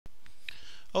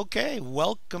Okay,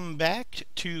 welcome back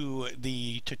to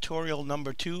the tutorial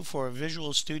number 2 for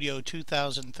Visual Studio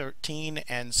 2013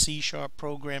 and C#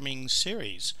 programming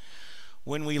series.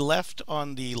 When we left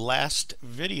on the last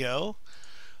video,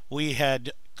 we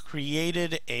had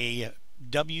created a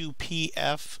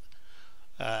WPF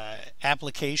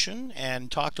application and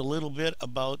talked a little bit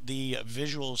about the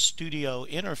Visual Studio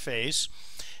interface,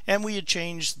 and we had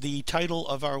changed the title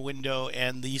of our window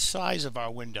and the size of our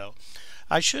window.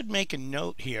 I should make a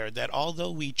note here that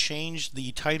although we changed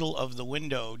the title of the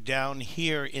window down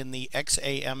here in the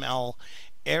XAML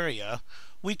area,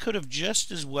 we could have just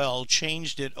as well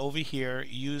changed it over here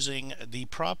using the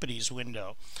properties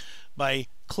window. By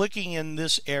clicking in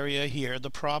this area here,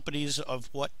 the properties of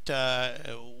what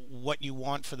you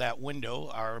want for that window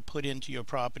are put into your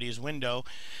properties window,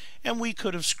 and we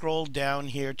could have scrolled down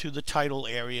here to the title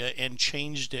area and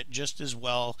changed it just as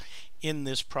well in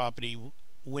this property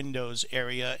Windows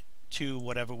area to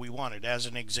whatever we wanted. As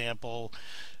an example,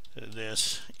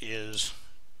 this is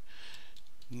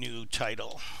new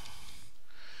title,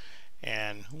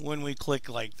 and when we click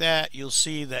like that, you'll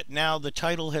see that now the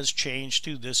title has changed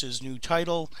to this is new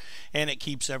title, and it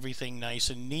keeps everything nice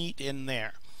and neat in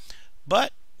there.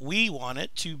 But we want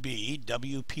it to be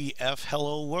WPF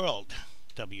Hello World.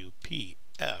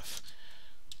 WPF.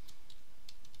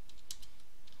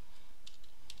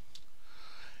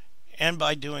 And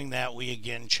by doing that, we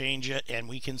again change it, and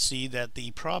we can see that the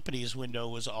properties window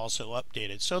was also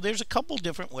updated. So there's a couple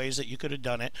different ways that you could have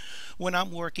done it. When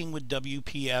I'm working with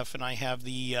WPF and I have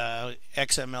the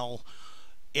XML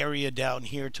area down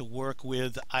here to work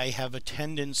with, I have a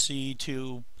tendency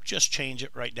to just change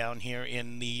it right down here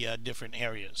in the different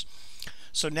areas.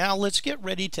 So now let's get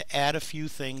ready to add a few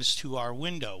things to our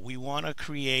window. We want to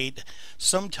create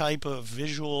some type of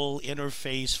visual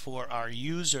interface for our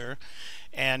user,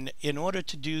 and in order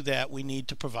to do that, we need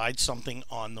to provide something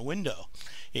on the window.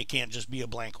 It can't just be a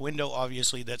blank window,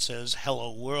 obviously, that says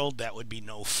hello world. That would be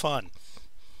no fun.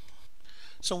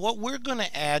 So what we're going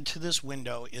to add to this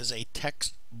window is a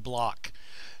text block.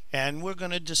 And we're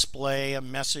going to display a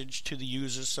message to the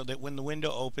user so that when the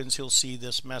window opens, he'll see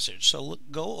this message. So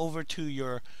go over to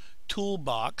your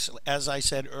Toolbox. As I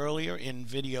said earlier in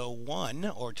video 1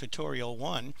 or tutorial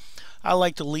 1, I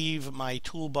like to leave my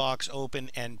Toolbox open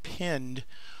and pinned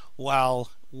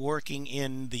while working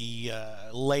in the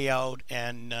layout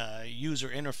and user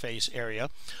interface area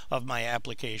of my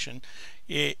application.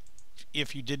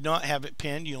 If you did not have it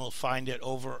pinned, you'll find it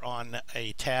over on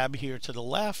a tab here to the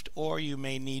left, or you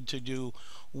may need to do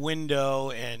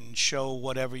window and show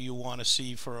whatever you want to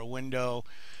see for a window,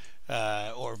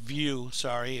 or view,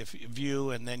 sorry, if view,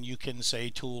 and then you can say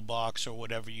toolbox or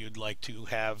whatever you'd like to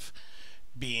have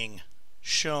being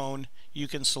shown. You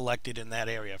can select it in that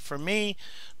area. For me,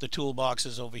 the toolbox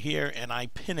is over here, and I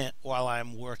pin it while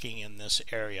I'm working in this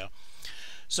area.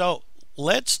 So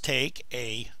let's take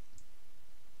a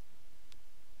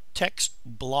text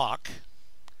block,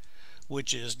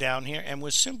 which is down here, and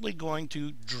we're simply going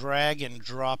to drag and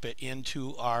drop it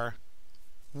into our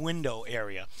window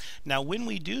area. Now when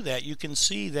we do that, you can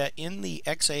see that in the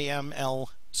XAML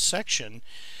section,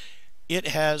 it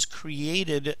has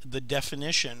created the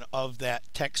definition of that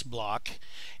text block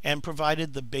and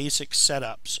provided the basic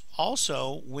setups.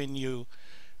 Also, when you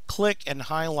click and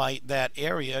highlight that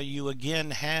area, you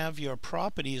again have your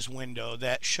properties window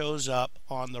that shows up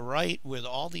on the right with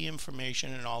all the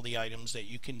information and all the items that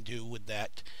you can do with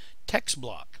that text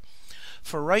block.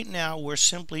 For right now, we're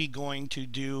simply going to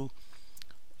do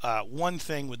one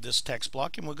thing with this text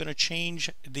block, and we're going to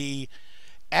change the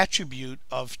attribute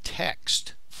of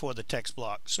text for the text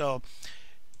block. So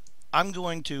I'm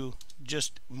going to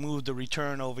just move the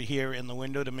return over here in the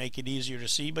window to make it easier to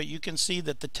see, but you can see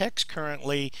that the text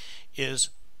currently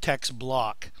is text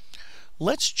block.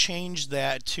 Let's change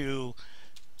that to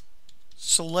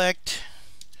select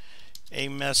a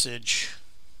message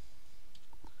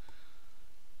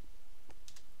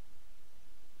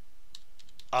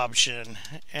option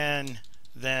and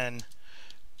then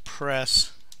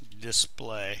press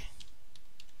display.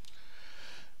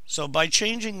 So by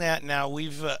changing that, now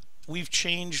we've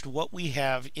changed what we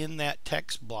have in that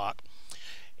text block,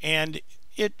 and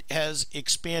it has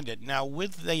expanded. Now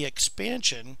with the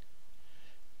expansion,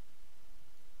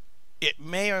 it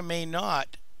may or may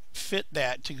not fit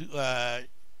that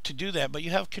to do that, but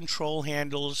you have control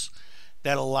handles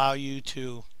that allow you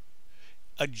to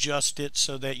adjust it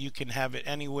so that you can have it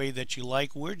any way that you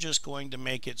like. We're just going to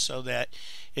make it so that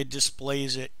it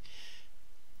displays it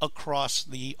across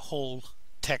the whole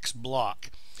text block.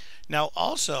 Now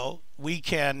also we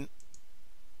can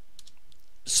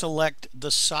select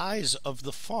the size of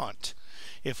the font.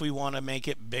 If we want to make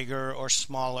it bigger or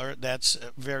smaller, that's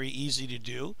very easy to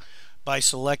do. By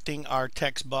selecting our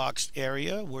text box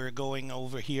area, we're going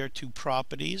over here to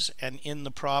Properties, and in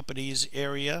the Properties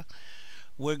area,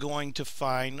 we're going to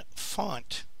find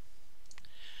Font.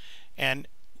 And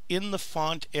in the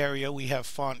font area, we have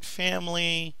font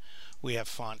family, we have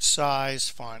font size,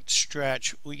 font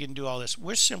stretch. We can do all this.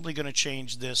 We're simply going to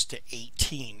change this to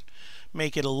 18,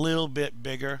 make it a little bit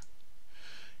bigger,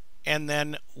 and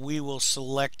then we will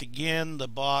select again the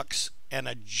box and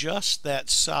adjust that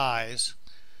size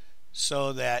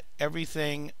so that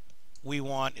everything we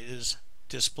want is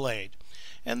displayed,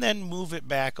 and then move it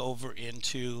back over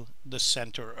into the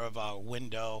center of our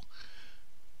window,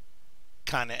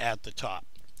 kind of at the top.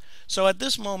 So at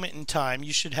this moment in time,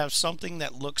 you should have something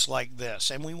that looks like this,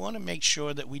 and we want to make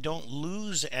sure that we don't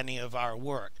lose any of our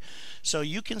work. So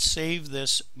you can save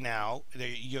this now,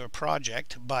 your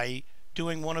project, by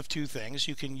doing one of two things.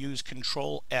 You can use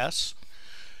Control S.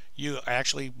 You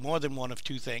actually more than one of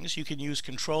two things. You can use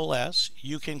Control S.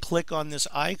 You can click on this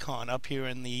icon up here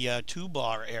in the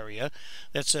toolbar area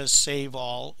that says Save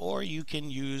All, or you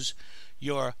can use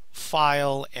your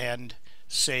File and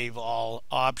Save All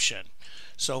option.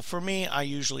 So for me, I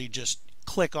usually just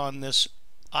click on this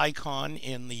icon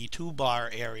in the toolbar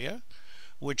area,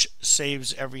 which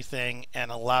saves everything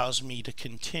and allows me to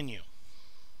continue.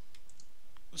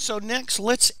 So next,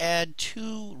 let's add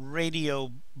two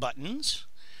radio buttons,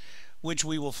 which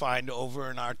we will find over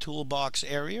in our toolbox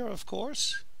area, of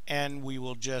course, and we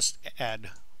will just add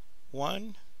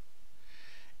one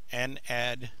and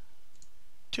add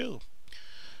two.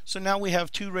 So now we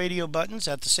have two radio buttons.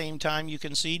 At the same time, you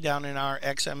can see down in our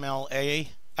XML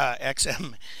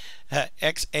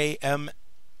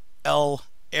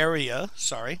area,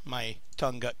 sorry, my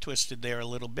tongue got twisted there a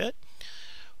little bit,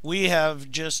 we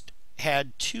have just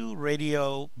had two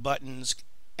radio buttons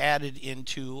added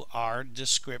into our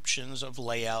descriptions of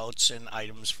layouts and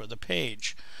items for the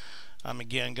page. I'm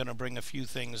again going to bring a few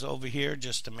things over here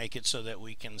just to make it so that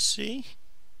we can see.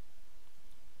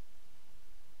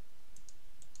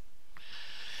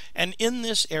 And in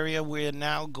this area, we're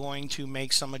now going to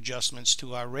make some adjustments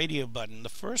to our radio button. The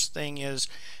first thing is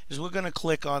we're going to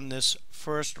click on this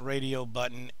first radio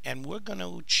button, and we're going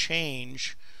to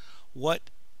change what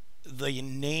the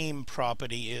name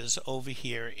property is over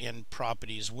here in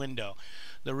Properties window.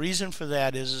 The reason for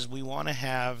that is we want to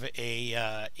have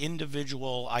a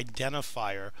individual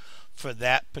identifier for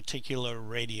that particular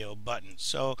radio button.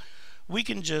 So we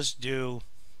can just do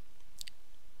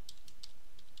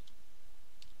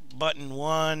button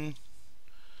 1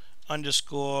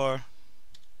 underscore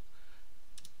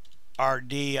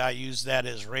RD. I use that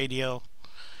as radio,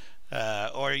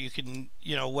 or you can,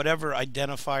 whatever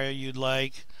identifier you'd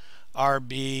like,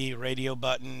 RB, radio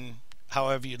button,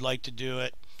 however you'd like to do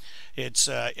it. It's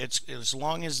as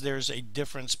long as there's a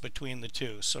difference between the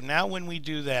two. So now when we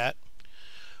do that,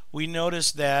 we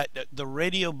notice that the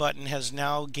radio button has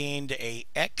now gained a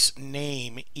X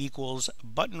name equals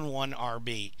button 1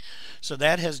 RB. So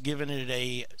that has given it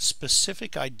a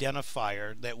specific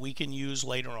identifier that we can use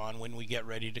later on when we get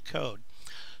ready to code.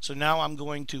 So now I'm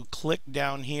going to click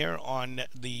down here on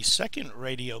the second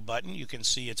radio button. You can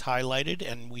see it's highlighted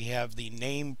and we have the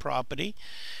name property,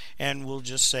 and we'll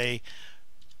just say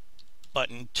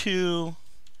button 2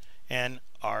 and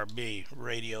RB,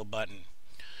 radio button.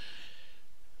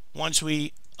 Once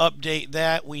we update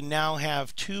that, we now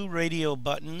have two radio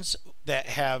buttons that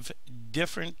have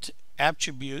different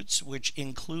attributes, which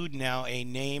include now a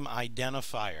name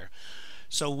identifier.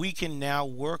 So we can now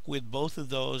work with both of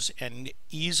those and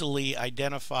easily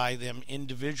identify them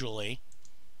individually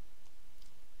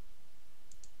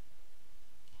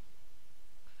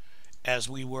as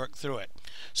we work through it.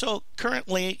 So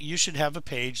currently you should have a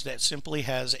page that simply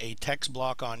has a text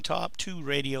block on top, two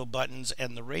radio buttons,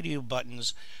 and the radio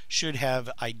buttons should have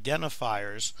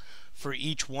identifiers for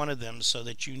each one of them so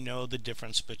that you know the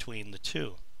difference between the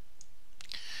two.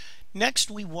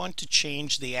 Next, we want to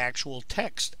change the actual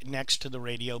text next to the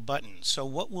radio button. So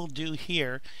what we'll do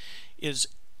here is,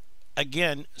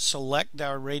 again, select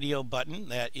our radio button,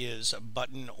 that is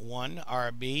button 1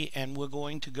 RB, and we're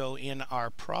going to go in our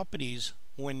Properties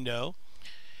window,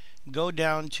 go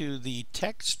down to the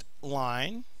text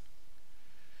line,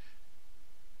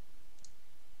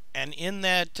 and in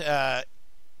that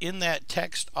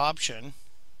text option,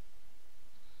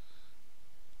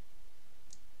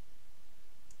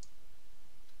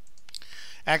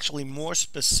 actually more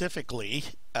specifically,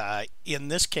 in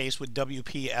this case with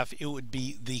WPF, it would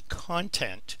be the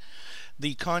content.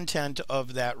 The content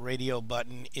of that radio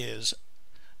button is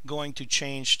going to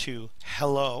change to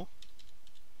hello,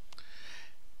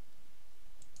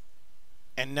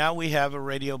 And now we have a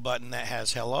radio button that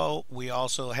has hello. We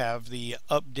also have the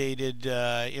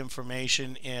updated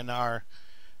information in our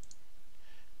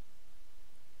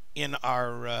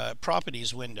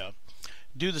properties window.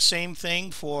 Do the same thing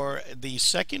for the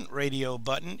second radio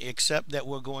button, except that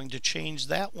we're going to change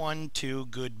that one to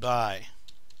goodbye.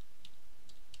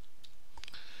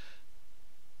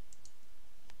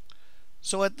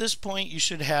 So at this point you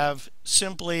should have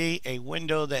simply a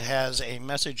window that has a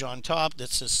message on top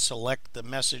that says select the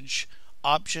message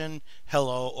option,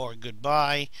 hello or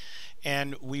goodbye,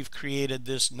 and we've created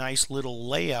this nice little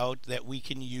layout that we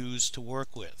can use to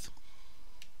work with.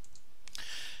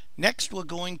 Next we're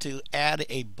going to add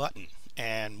a button,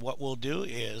 and what we'll do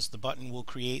is the button will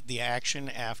create the action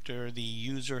after the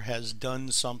user has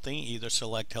done something, either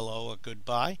select hello or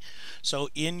goodbye. So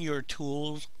in your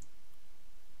toolbox,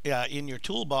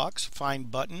 find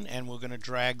button, and we're going to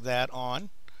drag that on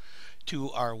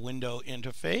to our window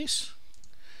interface.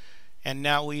 And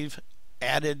now we've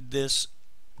added this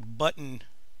button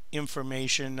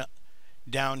information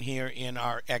down here in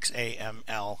our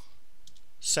XAML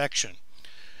section.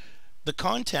 The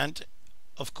content,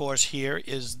 of course, here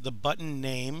is the button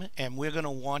name, and we're going to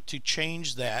want to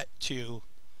change that to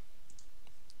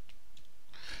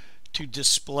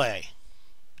display.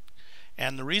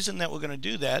 And the reason that we're going to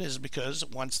do that is because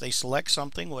once they select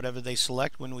something, whatever they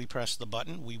select when we press the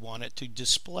button, we want it to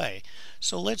display.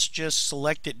 So let's just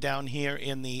select it down here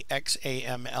in the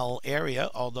XAML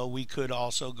area, although we could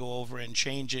also go over and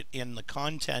change it in the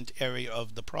content area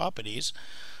of the properties.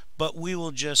 But we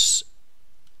will just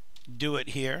do it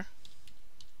here.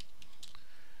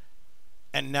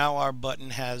 And now our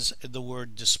button has the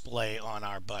word display on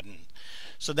our button.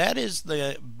 So that is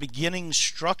the beginning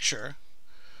structure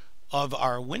of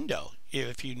our window.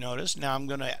 If you notice, now I'm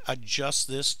going to adjust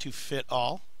this to fit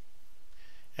all.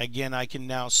 Again, I can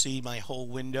now see my whole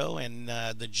window and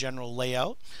the general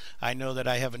layout. I know that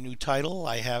I have a new title.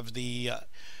 I have the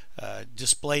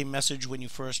display message when you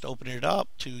first open it up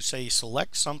to say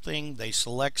select something. They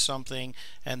select something,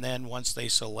 and then once they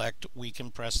select, we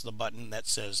can press the button that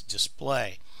says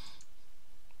display.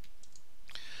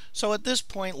 So at this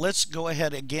point, let's go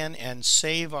ahead again and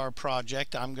save our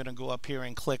project. I'm going to go up here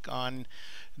and click on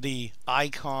the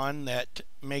icon that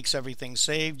makes everything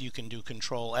saved. You can do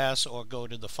Control S or go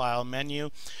to the File menu.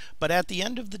 But at the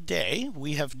end of the day,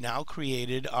 we have now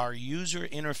created our user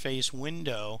interface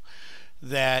window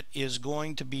that is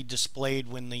going to be displayed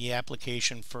when the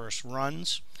application first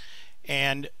runs,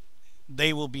 and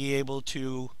they will be able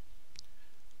to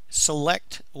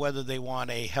select whether they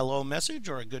want a hello message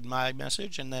or a goodbye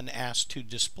message and then ask to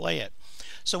display it.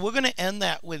 So we're going to end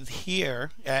that with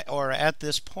here at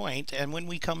this point, and when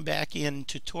we come back in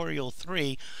tutorial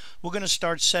 3, we're going to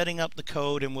start setting up the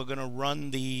code, and we're going to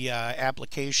run the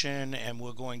application, and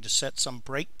we're going to set some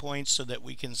breakpoints so that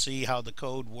we can see how the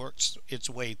code works its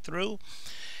way through,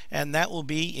 and that will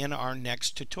be in our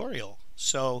next tutorial.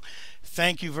 So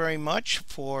thank you very much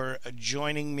for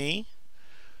joining me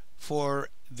for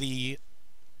the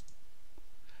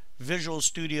Visual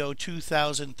Studio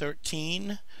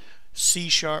 2013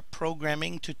 C#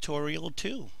 Programming Tutorial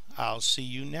 2. I'll see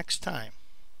you next time.